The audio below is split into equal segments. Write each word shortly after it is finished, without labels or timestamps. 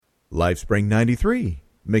Lifespring 93,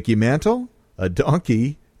 Mickey Mantle, A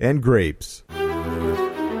Donkey, and Grapes.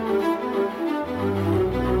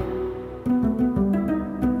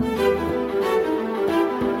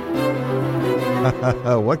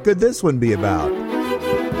 What could this one be about?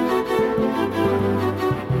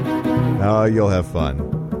 Oh, you'll have fun.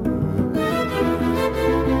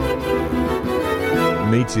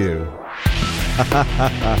 Me too.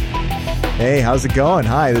 Hey, how's it going?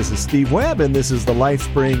 Hi, this is Steve Webb, and this is the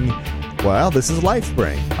Lifespring. Well, this is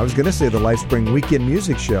Lifespring. I was going to say the Lifespring Weekend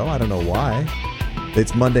Music Show. I don't know why.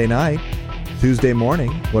 It's Monday night, Tuesday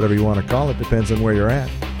morning, whatever you want to call it. Depends on where you're at.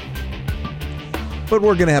 But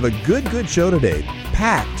we're going to have a good show today,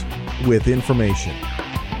 packed with information.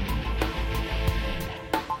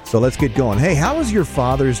 So let's get going. Hey, how was your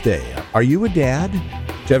Father's Day? Are you a dad? Did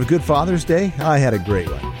you have a good Father's Day? I had a great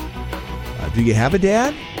one. Do you have a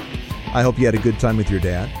dad? I hope you had a good time with your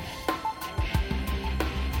dad.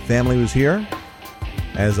 Family was here,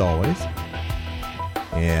 as always.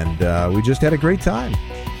 And we just had a great time.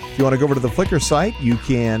 If you want to go over to the Flickr site, you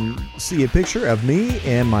can see a picture of me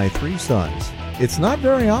and my 3 sons. It's not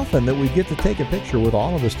very often that we get to take a picture with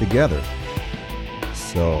all of us together.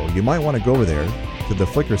 So you might want to go over there to the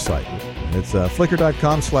Flickr site. It's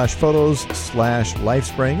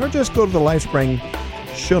flickr.com/photos/Lifespring, or just go to the Lifespring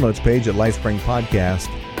show notes page at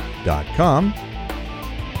lifespringpodcast.com.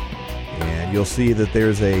 And you'll see that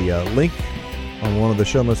there's a link on one of the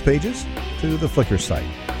show notes pages to the Flickr site.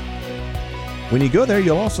 When you go there,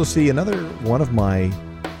 you'll also see another one of my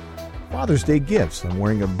Father's Day gifts. I'm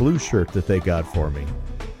wearing a blue shirt that they got for me.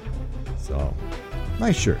 So,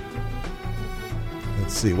 nice shirt.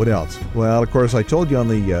 Let's see, what else? Well, of course, I told you on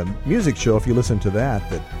the music show, if you listen to that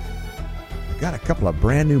I got a couple of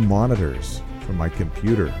brand new monitors for my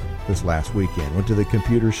computer this last weekend. Went to the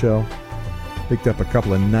computer show, picked up a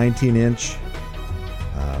couple of 19-inch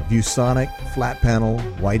ViewSonic flat panel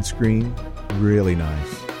widescreen. Really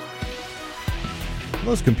nice.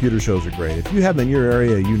 Those computer shows are great. If you have them in your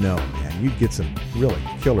area, you know, man, you get some really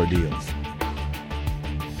killer deals.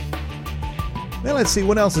 Now let's see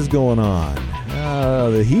what else is going on.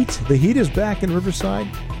 The heat is back in Riverside,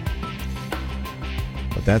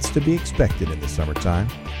 but that's to be expected in the summertime.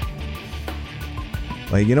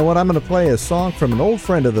 Well, you know what? I'm going to play a song from an old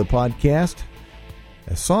friend of the podcast,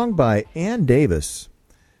 a song by Ann Davis,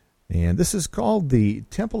 and this is called The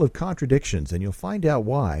Temple of Contradictions, and you'll find out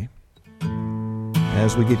why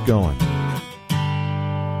as we get going.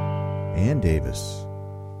 Ann Davis.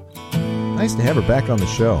 Nice to have her back on the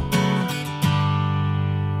show.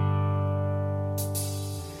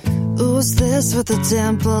 Who's this with the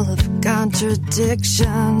temple of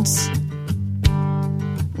contradictions?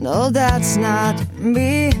 No, that's not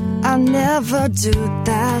me. I never do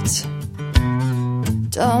that.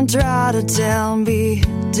 Don't try to tell me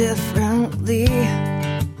differently.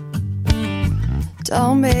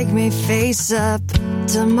 Don't make me face up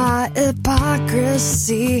to my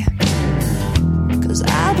hypocrisy. 'Cause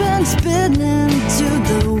I've been spinning to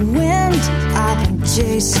the wind. I've been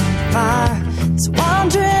chasing fire. It's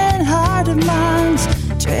wandering heart of mine.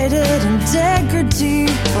 Traded integrity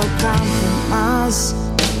for compromise.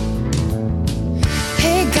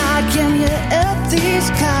 Hey God, can you help these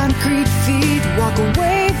concrete feet walk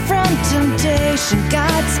away from temptation?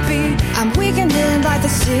 Godspeed. I'm weakening like the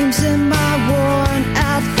seams in my worn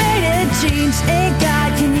out faded jeans. Hey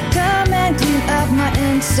God, can you come and clean up my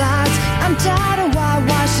insides? I'm tired of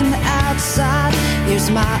whitewashing the outside. Here's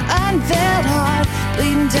my unveiled heart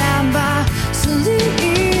bleeding down my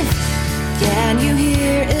sleeve. Can you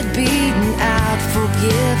hear it beating out?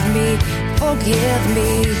 Forgive me, forgive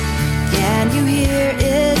me. Can you hear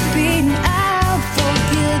it beating out?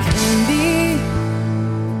 Forgive me.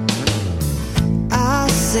 I'll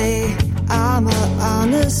say I'm an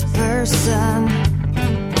honest person.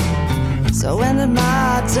 So when did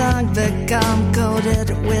my tongue become coated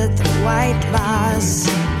with white lies?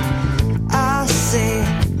 I'll say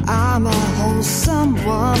I'm a wholesome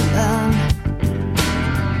woman.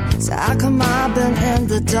 So how come I've been in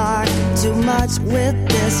the dark too much with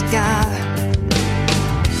this guy?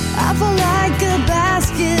 I feel like a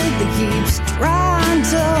basket that keeps trying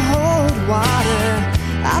to hold water.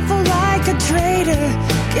 I feel like a traitor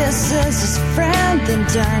kisses his friend then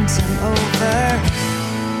turns him over.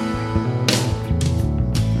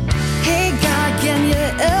 Hey God, can you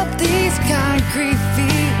help these concrete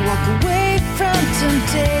feet walk away from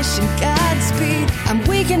temptation? Godspeed. I'm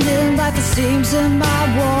weakening like the seams in my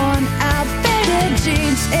worn out faded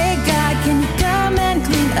jeans. Hey God, can you come and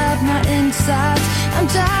clean up my insides? I'm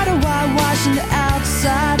tired of whitewashing the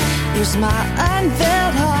outside. Here's my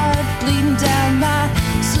unveiled heart bleeding down my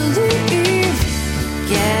sleeve.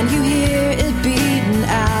 Can you hear it beating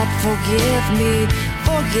out? Forgive me,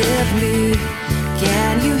 forgive me.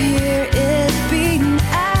 Can you hear it beating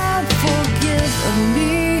out? Forgive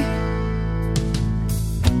me.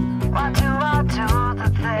 Why do I do the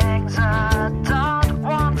things I don't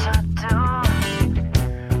want to do?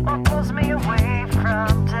 What pulls me away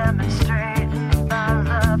from demonstrating my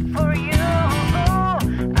love for you?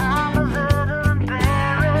 I'm a little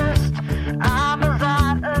embarrassed, I'm a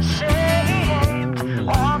lot ashamed.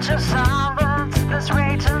 Won't you silence this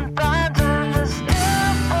raging thunder, this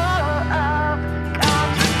evil of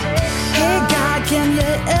contradiction? Hey God, can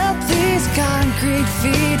you help these concrete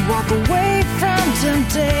feet walk away from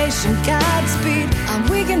temptation? Godspeed, I'm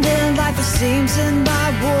weakening like the seams in my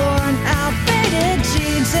worn out faded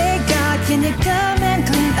jeans. Hey God, can you come and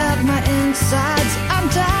clean up my insides? I'm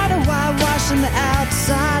tired of whitewashing the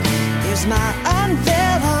outside. Here's my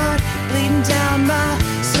unveiled heart bleeding down my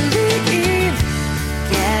sleeve.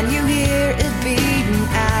 Can you hear it beating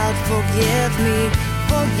out? Forgive me,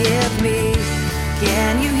 forgive me.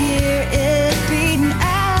 Can you hear it beating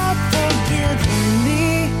out? Forgive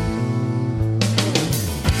me.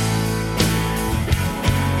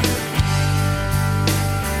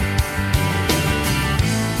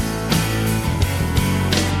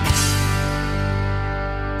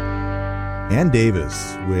 Ann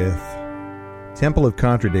Davis with Temple of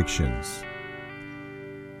Contradictions.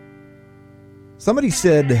 Somebody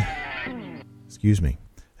said,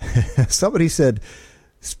 somebody said,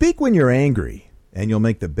 speak when you're angry, and you'll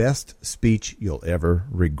make the best speech you'll ever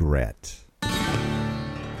regret. I'm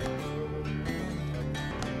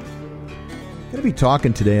going to be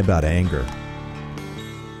talking today about anger.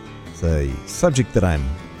 It's a subject that I'm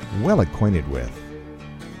well acquainted with.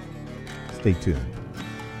 Stay tuned.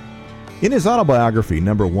 In his autobiography,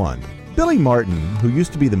 number 1, Billy Martin, who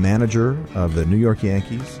used to be the manager of the New York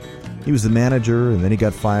Yankees, he was the manager, and then he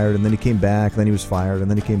got fired, and then he came back, and then he was fired, and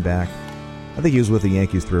then he came back. I think he was with the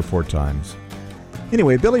Yankees 3 or 4 times.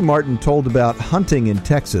 Anyway, Billy Martin told about hunting in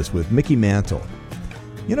Texas with Mickey Mantle.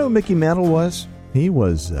 You know who Mickey Mantle was? He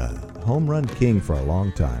was home run king for a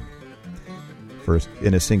long time. First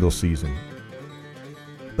in a single season.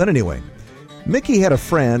 But anyway, Mickey had a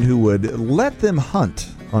friend who would let them hunt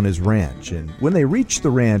on his ranch, and when they reached the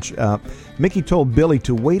ranch, Mickey told Billy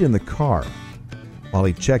to wait in the car while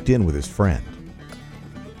he checked in with his friend.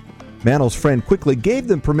 Mantle's friend quickly gave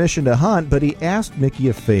them permission to hunt, but he asked Mickey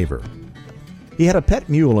a favor. He had a pet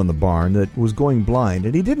mule in the barn that was going blind,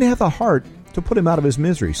 and he didn't have the heart to put him out of his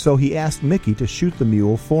misery, so he asked Mickey to shoot the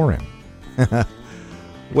mule for him.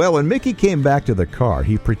 Well, when Mickey came back to the car,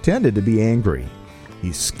 he pretended to be angry.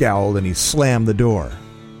 He scowled and he slammed the door.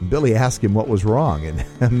 Billy asked him what was wrong,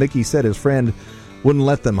 and Mickey said his friend wouldn't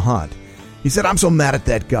let them hunt. He said, "I'm so mad at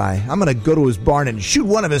that guy. I'm going to go to his barn and shoot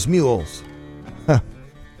one of his mules."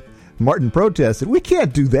 Martin protested, "We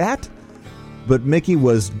can't do that." But Mickey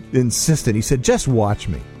was insistent. He said, "Just watch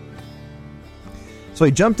me." So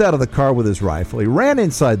he jumped out of the car with his rifle. He ran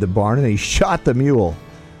inside the barn and he shot the mule.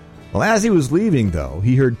 Well, as he was leaving, though,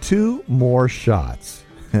 he heard 2 more shots.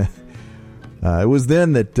 It was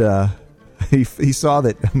then that he saw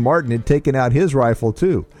that Martin had taken out his rifle,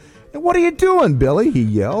 too. "And what are you doing, Billy?" he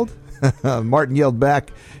yelled. Martin yelled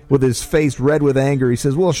back with his face red with anger. He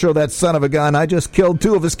says, "We'll show that son of a gun. I just killed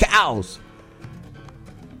 2 of his cows."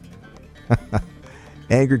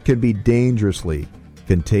 Anger can be dangerously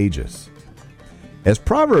contagious. As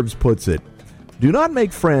Proverbs puts it, do not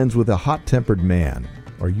make friends with a hot-tempered man,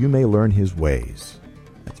 or you may learn his ways.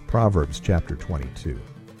 That's Proverbs chapter 22.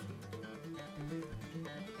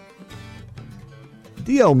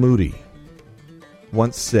 D.L. Moody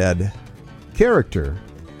once said, "Character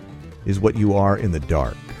is what you are in the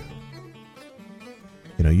dark."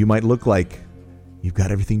 You know, you might look like you've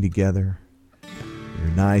got everything together.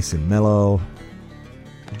 You're nice and mellow.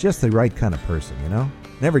 You're just the right kind of person, you know?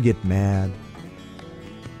 Never get mad.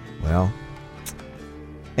 Well,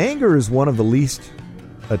 anger is one of the least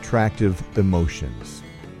attractive emotions.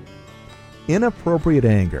 Inappropriate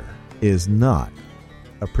anger is not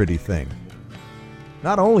a pretty thing.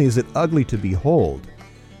 Not only is it ugly to behold,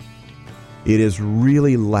 it is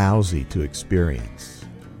really lousy to experience.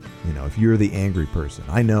 You know, if you're the angry person,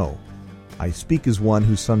 I know. I speak as one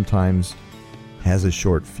who sometimes has a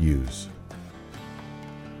short fuse.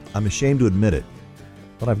 I'm ashamed to admit it,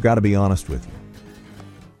 but I've got to be honest with you.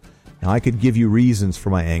 Now, I could give you reasons for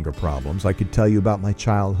my anger problems. I could tell you about my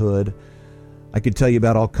childhood. I could tell you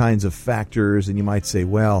about all kinds of factors, and you might say,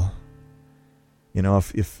 well, you know,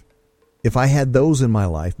 if I had those in my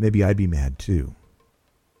life, maybe I'd be mad too.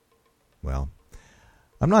 Well,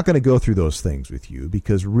 I'm not going to go through those things with you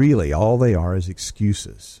because really all they are is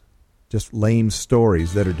excuses. just lame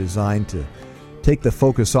stories that are designed to take the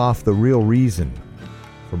focus off the real reason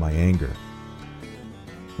for my anger.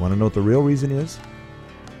 Want to know what the real reason is?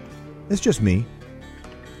 It's just me.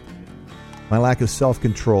 My lack of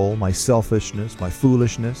self-control, my selfishness, my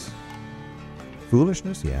foolishness.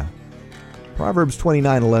 Foolishness? Yeah. Proverbs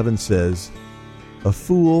 29:11 says, "A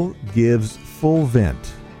fool gives full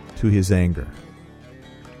vent to his anger."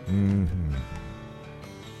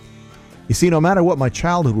 You see, no matter what my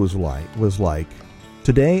childhood was like,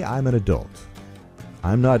 today I'm an adult.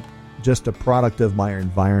 I'm not just a product of my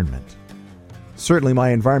environment. Certainly my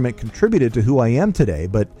environment contributed to who I am today,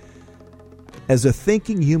 but as a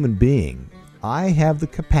thinking human being, I have the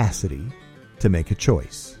capacity to make a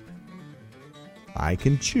choice. I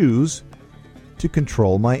can choose to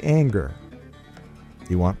control my anger.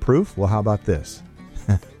 You want proof? Well, how about this?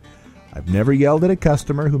 I've never yelled at a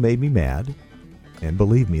customer who made me mad. And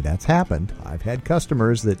believe me, that's happened. I've had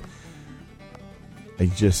customers that they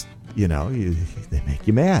just, they make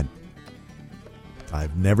you mad.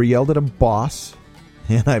 I've never yelled at a boss,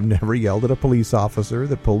 and I've never yelled at a police officer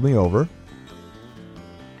that pulled me over.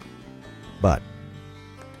 But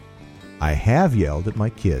I have yelled at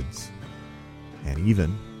my kids, and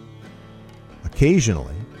even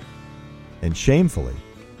occasionally and shamefully,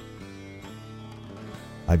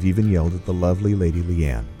 I've even yelled at the lovely Lady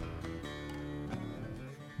Leanne.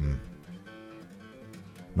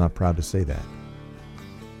 Not proud to say that.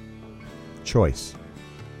 Choice.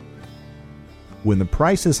 When the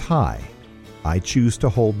price is high, I choose to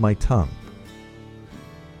hold my tongue.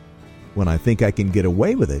 When I think I can get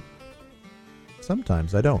away with it,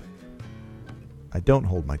 sometimes I don't. I don't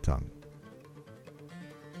hold my tongue.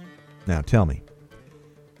 Now tell me,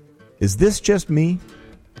 is this just me,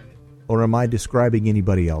 or am I describing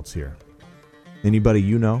anybody else here? Anybody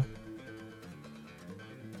you know?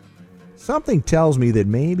 Something tells me that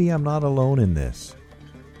maybe I'm not alone in this.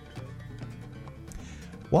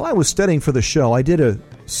 While I was studying for the show, I did a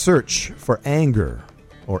search for anger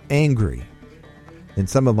or angry in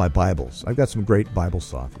some of my Bibles. I've got some great Bible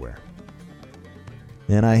software.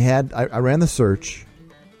 And I ran the search.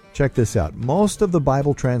 Check this out. Most of the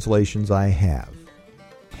Bible translations I have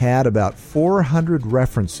had about 400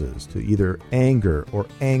 references to either anger or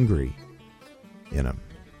angry in them.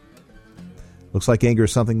 Looks like anger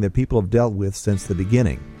is something that people have dealt with since the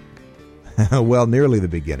beginning. Well, nearly the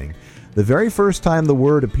beginning. The very first time the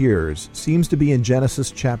word appears seems to be in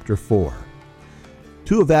Genesis chapter 4.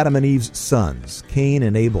 Two of Adam and Eve's sons, Cain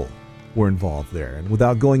and Abel, were involved there. And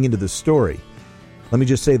without going into the story, let me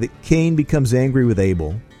just say that Cain becomes angry with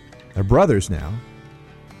Abel. They're brothers now.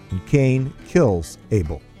 And Cain kills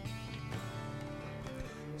Abel.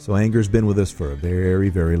 So anger's been with us for a very,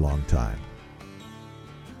 very long time.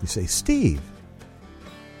 You say, Steve,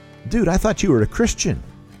 dude, I thought you were a Christian,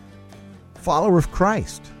 follower of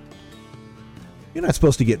Christ. You're not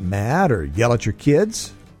supposed to get mad or yell at your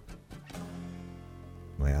kids.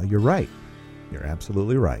 Well, you're right. You're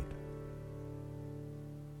absolutely right.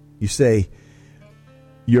 You say,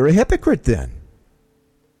 you're a hypocrite then.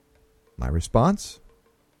 My response?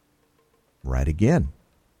 Right again.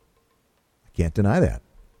 I can't deny that.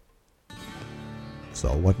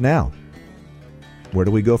 So what now? Where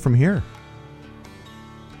do we go from here?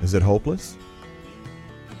 Is it hopeless?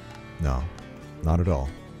 No, not at all.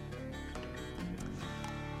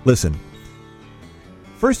 Listen,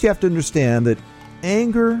 first you have to understand that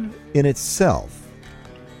anger in itself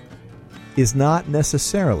is not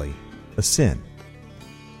necessarily a sin.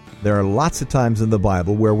 There are lots of times in the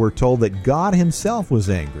Bible where we're told that God himself was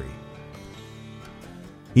angry.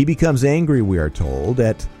 He becomes angry, we are told,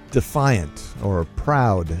 at defiant or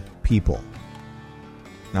proud people.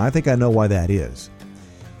 Now, I think I know why that is.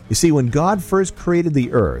 You see, when God first created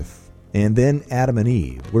the earth, and then Adam and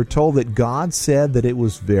Eve, we're told that God said that it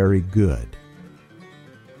was very good.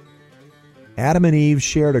 Adam and Eve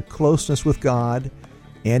shared a closeness with God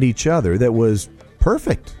and each other that was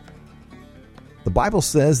perfect. The Bible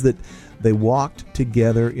says that they walked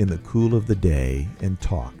together in the cool of the day and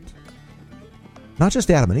talked. Not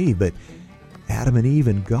just Adam and Eve, but Adam and Eve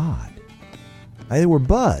and God. They were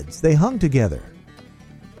buds. They hung together.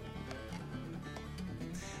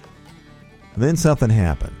 And then something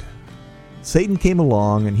happened. Satan came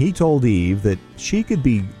along and he told Eve that she could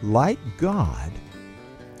be like God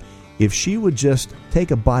if she would just take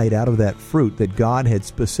a bite out of that fruit that God had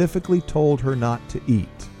specifically told her not to eat.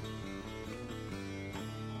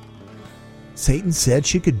 Satan said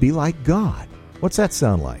she could be like God. What's that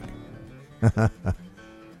sound like?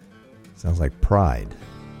 Sounds like pride.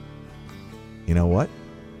 You know what?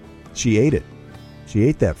 She ate it. She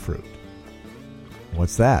ate that fruit.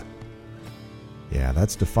 What's that? Yeah,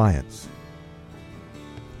 that's defiance.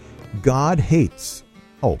 God hates.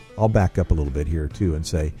 Oh, I'll back up a little bit here too and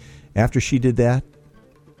say, after she did that,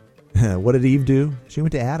 what did Eve do? She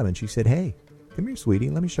went to Adam and she said, hey, come here, sweetie,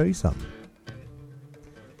 let me show you something.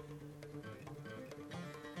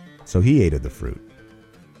 So he ate of the fruit.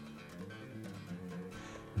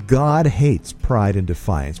 God hates pride and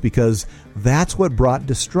defiance because that's what brought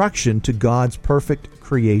destruction to God's perfect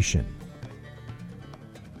creation.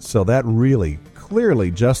 So that really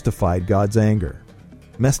clearly justified God's anger,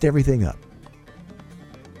 messed everything up.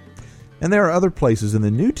 And there are other places in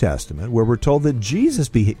the New Testament where we're told that Jesus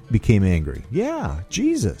became angry. Yeah,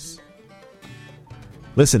 Jesus.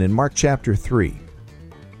 Listen, in Mark chapter 3,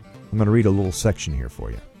 I'm going to read a little section here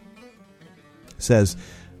for you. It says,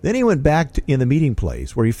 then he went back in the meeting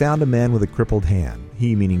place where he found a man with a crippled hand,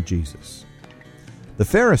 he meaning Jesus. The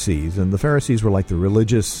Pharisees were like the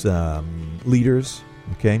religious leaders,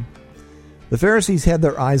 okay? The Pharisees had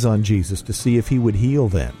their eyes on Jesus to see if he would heal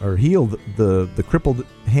them, or heal the crippled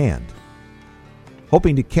hand,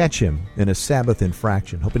 hoping to catch him in a Sabbath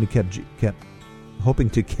infraction, hoping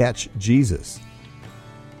to catch Jesus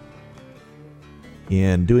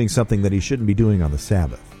in doing something that he shouldn't be doing on the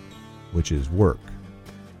Sabbath, which is work.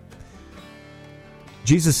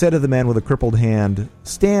 Jesus said to the man with a crippled hand,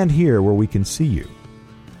 stand here where we can see you.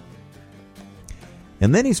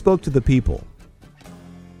 And then he spoke to the people.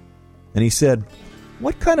 And he said,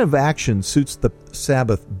 what kind of action suits the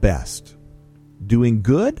Sabbath best? Doing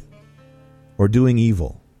good or doing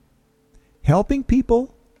evil? Helping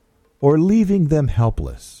people or leaving them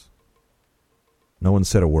helpless? No one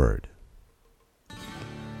said a word.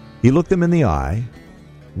 He looked them in the eye,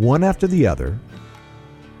 one after the other,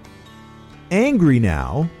 angry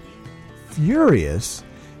now, furious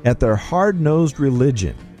at their hard-nosed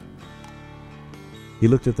religion. He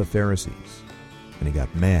looked at the Pharisees and he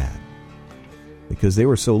got mad because they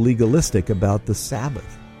were so legalistic about the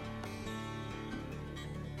Sabbath.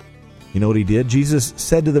 You know what he did? Jesus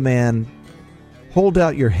said to the man, hold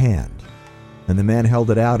out your hand. And the man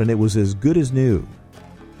held it out, and it was as good as new.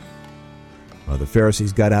 Well, the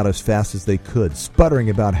Pharisees got out as fast as they could, sputtering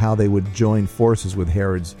about how they would join forces with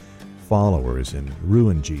Herod's followers and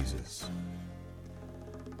ruin Jesus.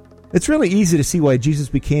 It's really easy to see why Jesus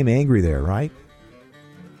became angry there, right?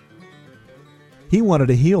 He wanted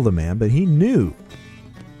to heal the man, but he knew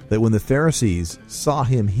that when the Pharisees saw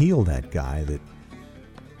him heal that guy, that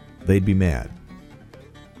they'd be mad.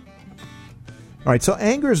 All right, so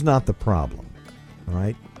anger is not the problem, all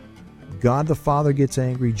right? God the Father gets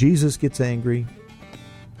angry. Jesus gets angry.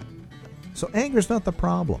 So anger is not the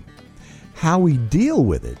problem. How we deal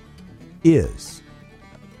with it is.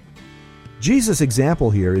 Jesus'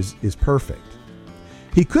 example here is perfect.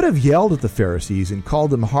 He could have yelled at the Pharisees and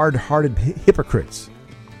called them hard-hearted hypocrites.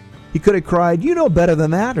 He could have cried, you know better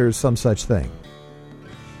than that, or some such thing.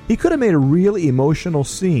 He could have made a really emotional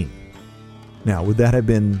scene. Now, would that have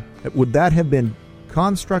been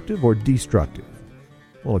constructive or destructive?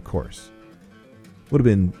 Well, of course. Would have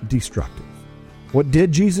been destructive. What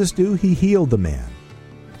did Jesus do? He healed the man.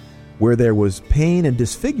 Where there was pain and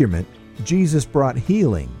disfigurement, Jesus brought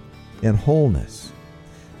healing and wholeness.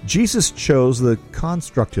 Jesus chose the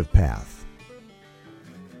constructive path.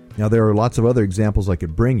 Now, there are lots of other examples I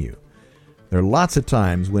could bring you. There are lots of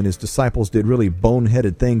times when his disciples did really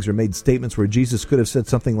boneheaded things or made statements where Jesus could have said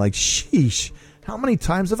something like, sheesh, how many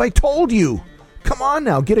times have I told you? Come on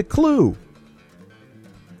now, get a clue.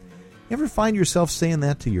 You ever find yourself saying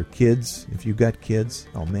that to your kids, if you've got kids?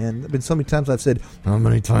 Oh man, there have been so many times I've said, how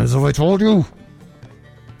many times have I told you?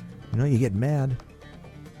 You know, you get mad.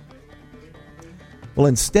 Well,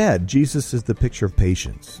 instead, Jesus is the picture of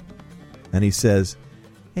patience. And he says,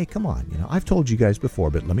 hey, come on, I've told you guys before,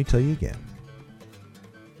 but let me tell you again.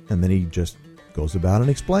 And then he just goes about and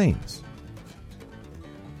explains.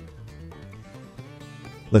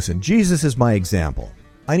 Listen, Jesus is my example.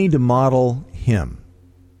 I need to model him.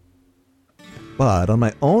 But on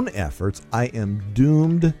my own efforts, I am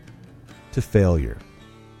doomed to failure.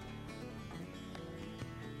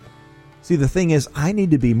 See, the thing is, I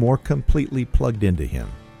need to be more completely plugged into him.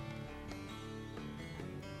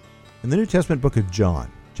 In the New Testament book of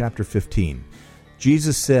John, chapter 15,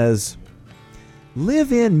 Jesus says,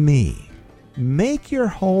 live in me, make your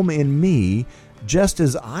home in me, just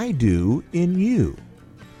as I do in you.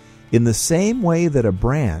 In the same way that a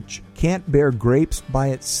branch can't bear grapes by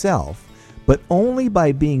itself, but only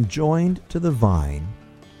by being joined to the vine,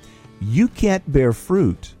 you can't bear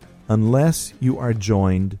fruit unless you are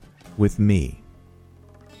joined with me.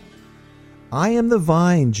 I am the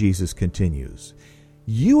vine, Jesus continues.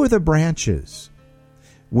 You are the branches.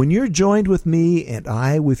 When you're joined with me and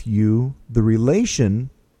I with you, the relation,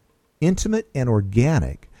 intimate and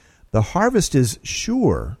organic, the harvest is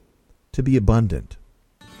sure to be abundant.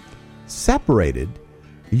 Separated,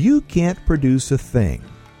 you can't produce a thing.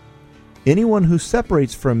 Anyone who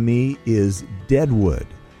separates from me is dead wood,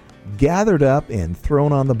 gathered up and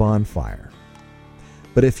thrown on the bonfire.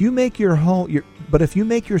 But if you make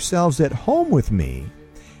yourselves at home with me,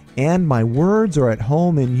 and my words are at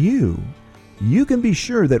home in you, you can be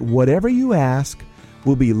sure that whatever you ask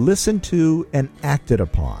will be listened to and acted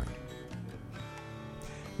upon.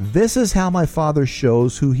 This is how my Father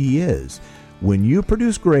shows who He is, when you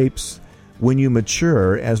produce grapes, when you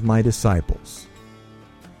mature as my disciples.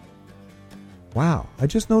 Wow, I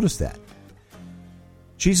just noticed that.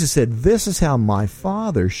 Jesus said, this is how my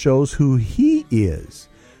Father shows who He is,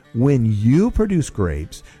 when you produce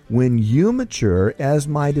grapes, when you mature as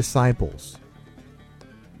my disciples.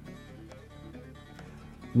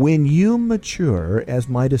 When you mature as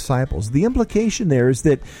my disciples. The implication there is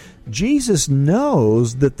that Jesus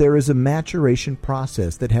knows that there is a maturation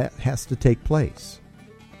process that has to take place,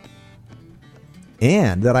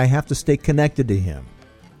 and that I have to stay connected to Him.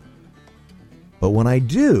 But when I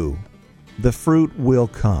do, the fruit will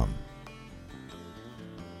come.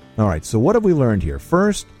 All right, so what have we learned here?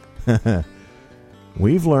 First,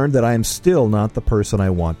 we've learned that I am still not the person I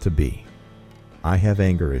want to be. I have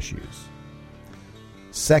anger issues.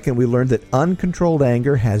 Second, we learned that uncontrolled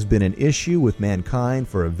anger has been an issue with mankind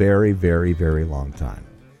for a very, very, very long time.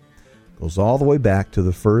 Goes all the way back to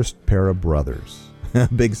the first pair of brothers.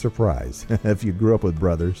 Big surprise if you grew up with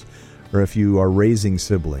brothers or if you are raising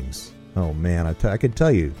siblings. Oh man, I can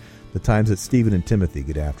tell you the times that Stephen and Timothy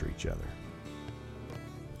get after each other.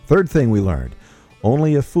 Third thing we learned,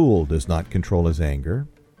 only a fool does not control his anger.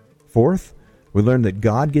 Fourth, we learned that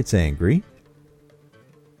God gets angry.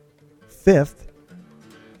 Fifth,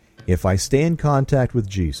 if I stay in contact with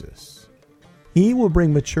Jesus, He will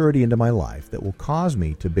bring maturity into my life that will cause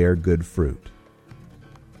me to bear good fruit.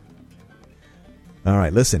 All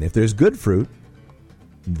right, listen, if there's good fruit,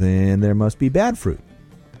 then there must be bad fruit.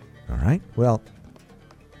 All right, well,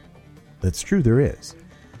 that's true, there is.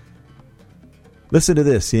 Listen to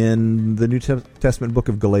this in the New Testament book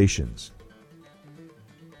of Galatians.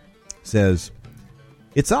 It says,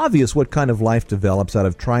 it's obvious what kind of life develops out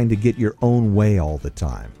of trying to get your own way all the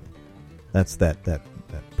time. That's that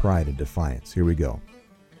pride and defiance. Here we go.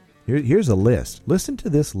 Here's a list. Listen to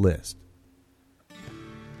this list.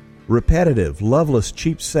 Repetitive, loveless,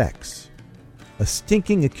 cheap sex. A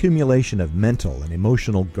stinking accumulation of mental and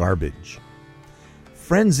emotional garbage.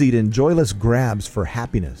 Frenzied and joyless grabs for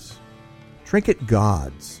happiness. Trinket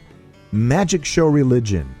gods. Magic show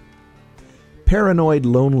religion. Paranoid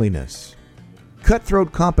loneliness.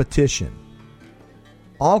 Cutthroat competition.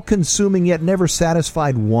 All-consuming yet never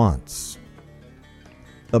satisfied wants.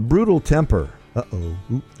 A brutal temper.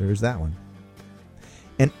 Uh-oh. There's that one.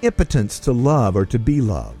 An impotence to love or to be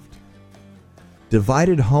loved.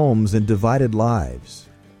 Divided homes and divided lives.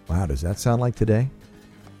 Wow, does that sound like today?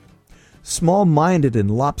 Small-minded and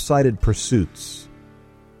lopsided pursuits.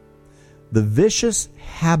 The vicious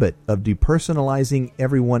habit of depersonalizing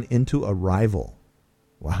everyone into a rival.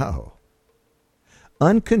 Wow.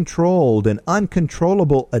 Uncontrolled and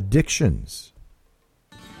uncontrollable addictions.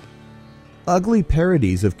 Ugly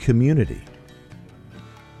parodies of community.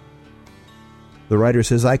 The writer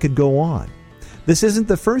says, I could go on. This isn't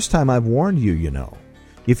the first time I've warned you, you know.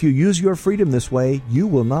 If you use your freedom this way, you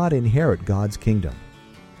will not inherit God's kingdom.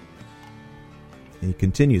 And he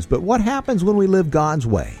continues, but what happens when we live God's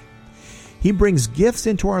way? He brings gifts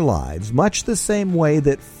into our lives, much the same way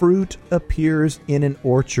that fruit appears in an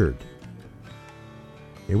orchard.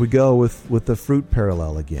 Here we go with the fruit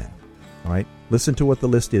parallel again. All right, listen to what the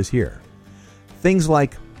list is here. Things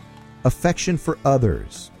like affection for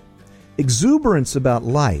others, exuberance about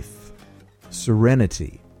life,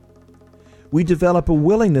 serenity. We develop a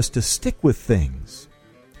willingness to stick with things,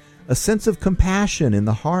 a sense of compassion in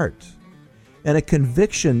the heart, and a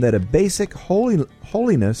conviction that a basic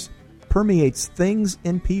holiness permeates things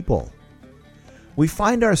and people. We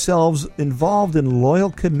find ourselves involved in loyal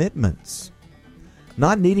commitments,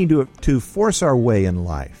 not needing to force our way in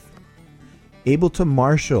life, able to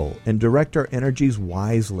marshal and direct our energies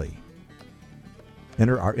wisely.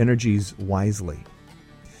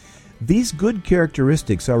 These good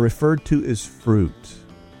characteristics are referred to as fruit.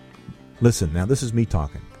 Listen, now this is me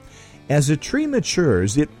talking. As a tree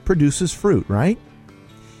matures, it produces fruit, right?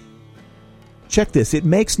 Check this. It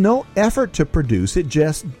makes no effort to produce. It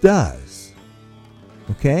just does.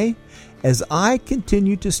 Okay? As I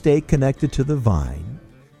continue to stay connected to the vine,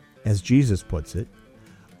 as Jesus puts it,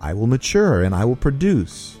 I will mature and I will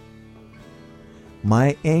produce.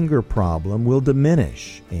 My anger problem will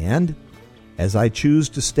diminish, and as I choose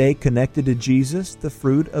to stay connected to Jesus, the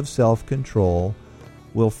fruit of self-control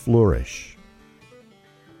will flourish.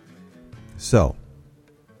 So,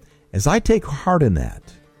 as I take heart in that,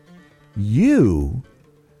 you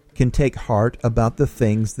can take heart about the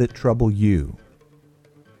things that trouble you.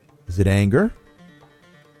 Is it anger?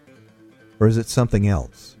 Or is it something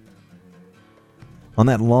else? On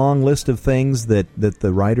that long list of things that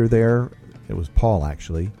the writer there, it was Paul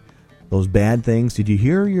actually, those bad things, did you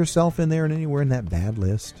hear yourself in there and anywhere in that bad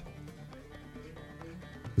list?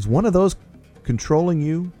 Is one of those controlling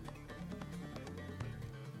you?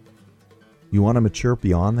 You want to mature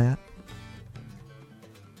beyond that?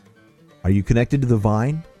 Are you connected to the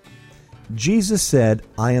vine? Jesus said,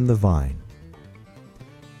 I am the vine.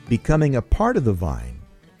 Becoming a part of the vine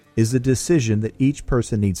is a decision that each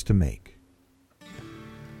person needs to make.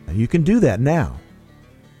 And you can do that now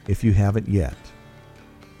if you haven't yet.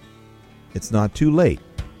 It's not too late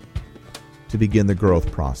to begin the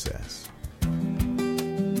growth process.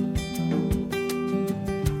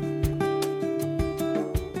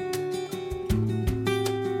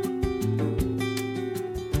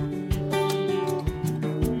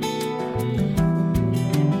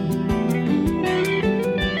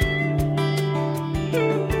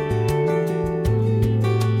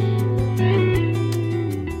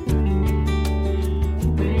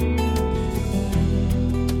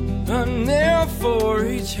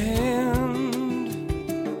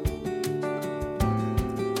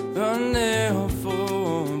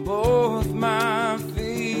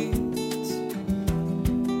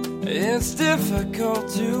 It's difficult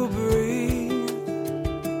to breathe.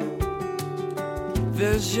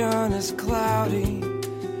 Vision is cloudy.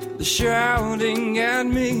 They're shouting at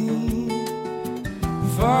me.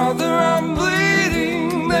 Father, I'm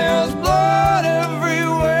bleeding. There's blood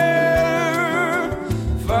everywhere.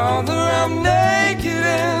 Father, I'm naked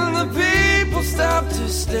and the people stop to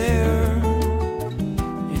stare.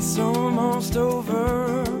 It's almost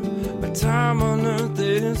over. My time on earth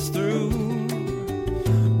is through.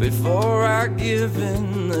 Before I give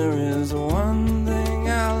in, there is one thing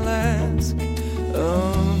I'll ask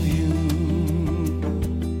of you.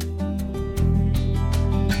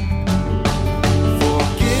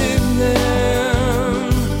 Forgive them,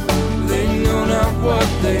 they know not what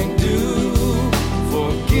they do.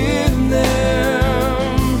 Forgive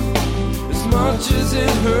them, as much as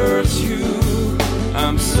it hurts you.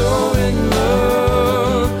 I'm so in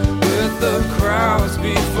love with the crowds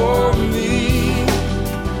before me.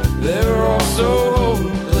 They're all so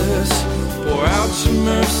hopeless. Pour out your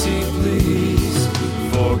mercy, please.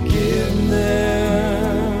 Forgive them.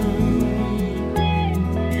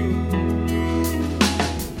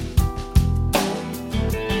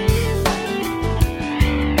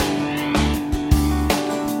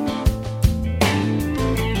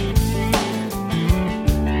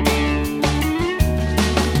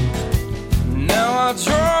 Now I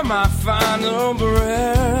draw my final breath.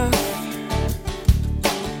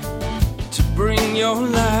 Bring your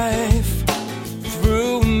life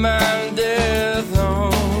through my death.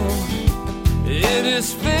 Oh, it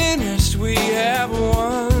is finished, we have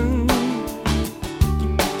won.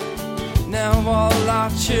 Now all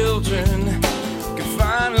our children can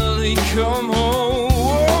finally come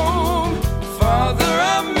home. Father,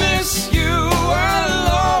 I miss you, I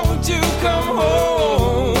long to come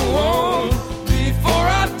home. Before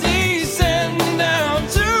I descend down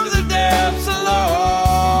to the depths alone,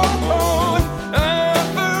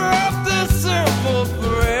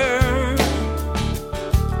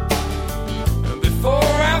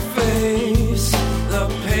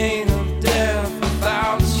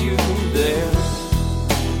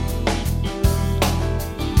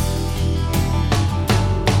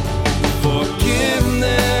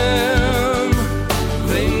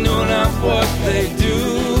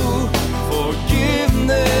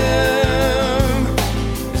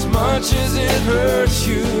 hurt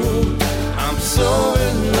you. I'm so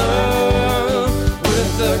in love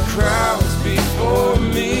with the crowds before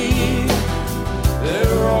me.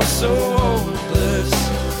 They're all so hopeless.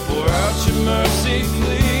 Pour out your mercy,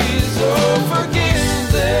 please. Oh,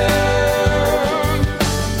 forgive them.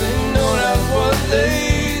 They know not what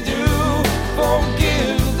they do.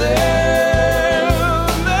 Forgive them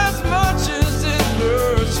as much as it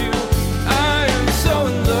hurts you. I am so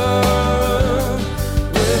in love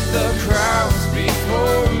with the crowds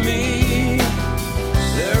before me.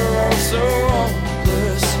 They're all so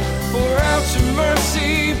hopeless. For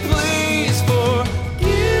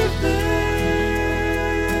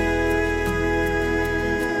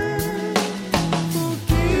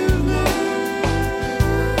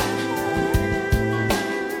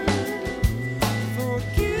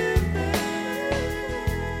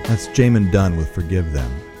That's Jamin Dunn with Forgive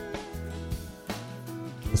Them.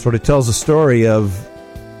 It sort of tells a story of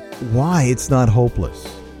why it's not hopeless.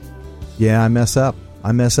 Yeah, I mess up.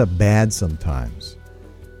 I mess up bad sometimes.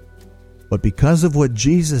 But because of what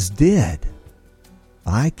Jesus did,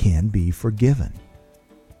 I can be forgiven.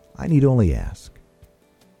 I need only ask.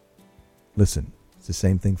 Listen, it's the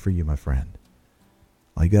same thing for you, my friend.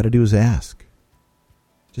 All you got to do is ask.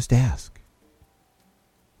 Just ask.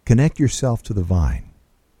 Connect yourself to the vine.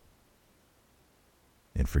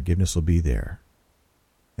 And forgiveness will be there.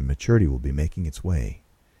 And maturity will be making its way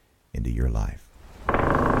into your life.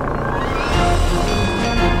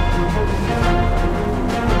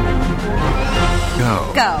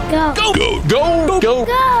 Go. Go. Go. Go. Go. Go. Go.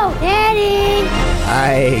 Go, Daddy.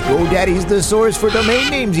 Hi, GoDaddy's the source for domain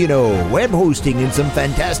names, you know, web hosting, and some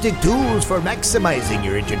fantastic tools for maximizing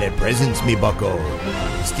your internet presence, me bucko.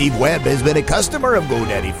 Steve Webb has been a customer of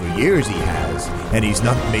GoDaddy for years, he has, and he's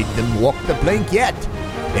not made them walk the plank yet.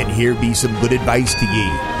 And here be some good advice to ye.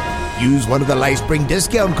 Use one of the Lifespring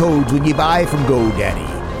discount codes when you buy from GoDaddy.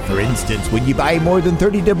 For instance, when you buy more than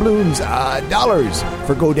 30 doubloons, dollars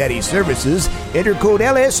for GoDaddy services, enter code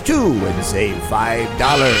LS2 and save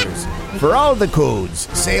 $5. For all the codes,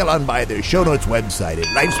 sail on by their show notes website at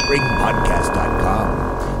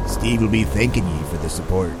lifespringpodcast.com. Steve will be thanking you for the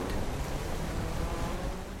support.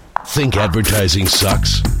 Think advertising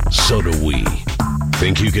sucks? So do we.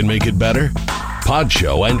 Think you can make it better?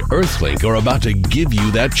 Podshow and Earthlink are about to give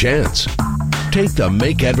you that chance. Take the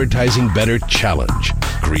Make Advertising Better Challenge.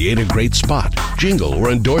 Create a great spot, jingle,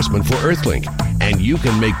 or endorsement for Earthlink, and you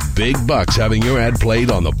can make big bucks having your ad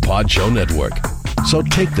played on the Podshow network. So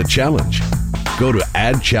take the challenge. Go to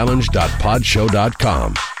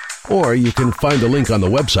adchallenge.podshow.com, or you can find the link on the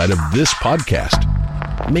website of this podcast.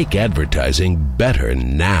 Make advertising better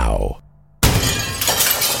now.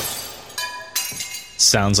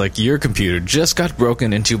 Sounds like your computer just got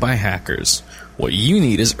broken into by hackers. What you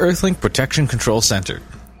need is Earthlink Protection Control Center.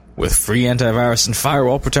 With free antivirus and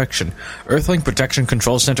firewall protection, Earthlink Protection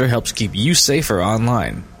Control Center helps keep you safer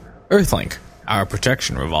online. Earthlink, our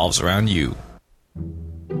protection revolves around you.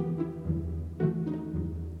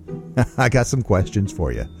 I got some questions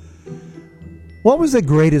for you. What was the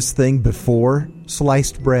greatest thing before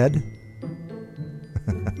sliced bread?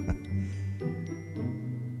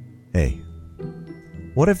 Hey,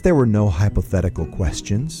 what if there were no hypothetical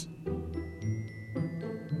questions?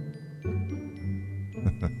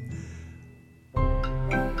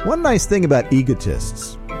 One nice thing about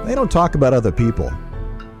egotists, they don't talk about other people.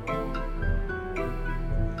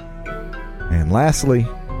 And lastly,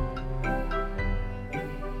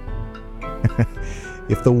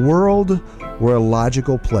 if the world were a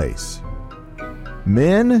logical place,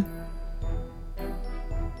 men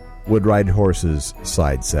would ride horses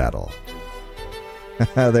side saddle.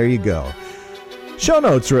 There you go. Show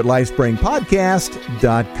notes are at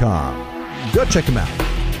lifespringpodcast.com. Go check them out.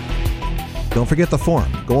 Don't forget the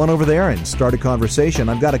forum. Go on over there and start a conversation.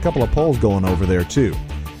 I've got a couple of polls going over there too.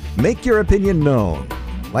 Make your opinion known.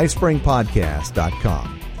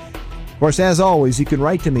 lifespringpodcast.com. Of course, as always, you can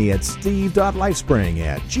write to me at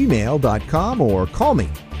steve.lifespring@gmail.com or call me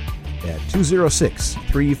at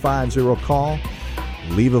 206-350-CALL.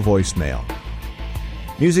 Leave a voicemail.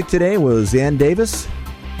 Music today was Ann Davis,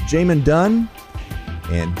 Jamin Dunn,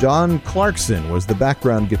 and John Clarkson was the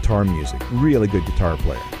background guitar music. Really good guitar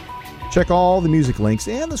player. Check all the music links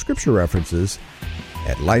and the scripture references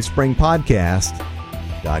at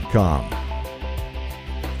lifespringpodcast.com.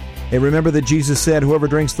 Hey, remember that Jesus said, whoever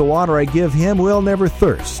drinks the water I give him will never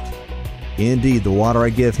thirst. Indeed, the water I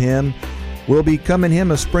give him will become in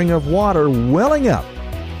him a spring of water welling up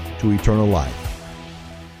to eternal life.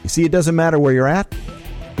 You see, it doesn't matter where you're at.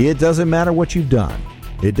 It doesn't matter what you've done.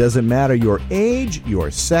 It doesn't matter your age,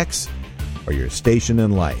 your sex, or your station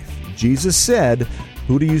in life. Jesus said,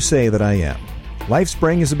 who do you say that I am?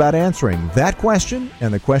 Lifespring is about answering that question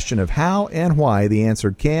and the question of how and why the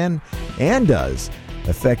answer can and does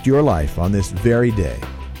affect your life on this very day.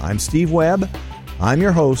 I'm Steve Webb. I'm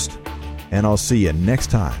your host, and I'll see you next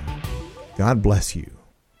time. God bless you.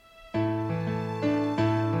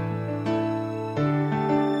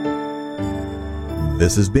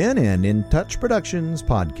 This has been an In Touch Productions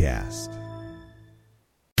podcast.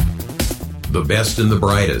 The best and the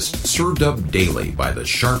brightest, served up daily by the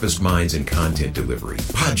sharpest minds in content delivery,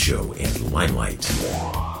 Podshow and Limelight.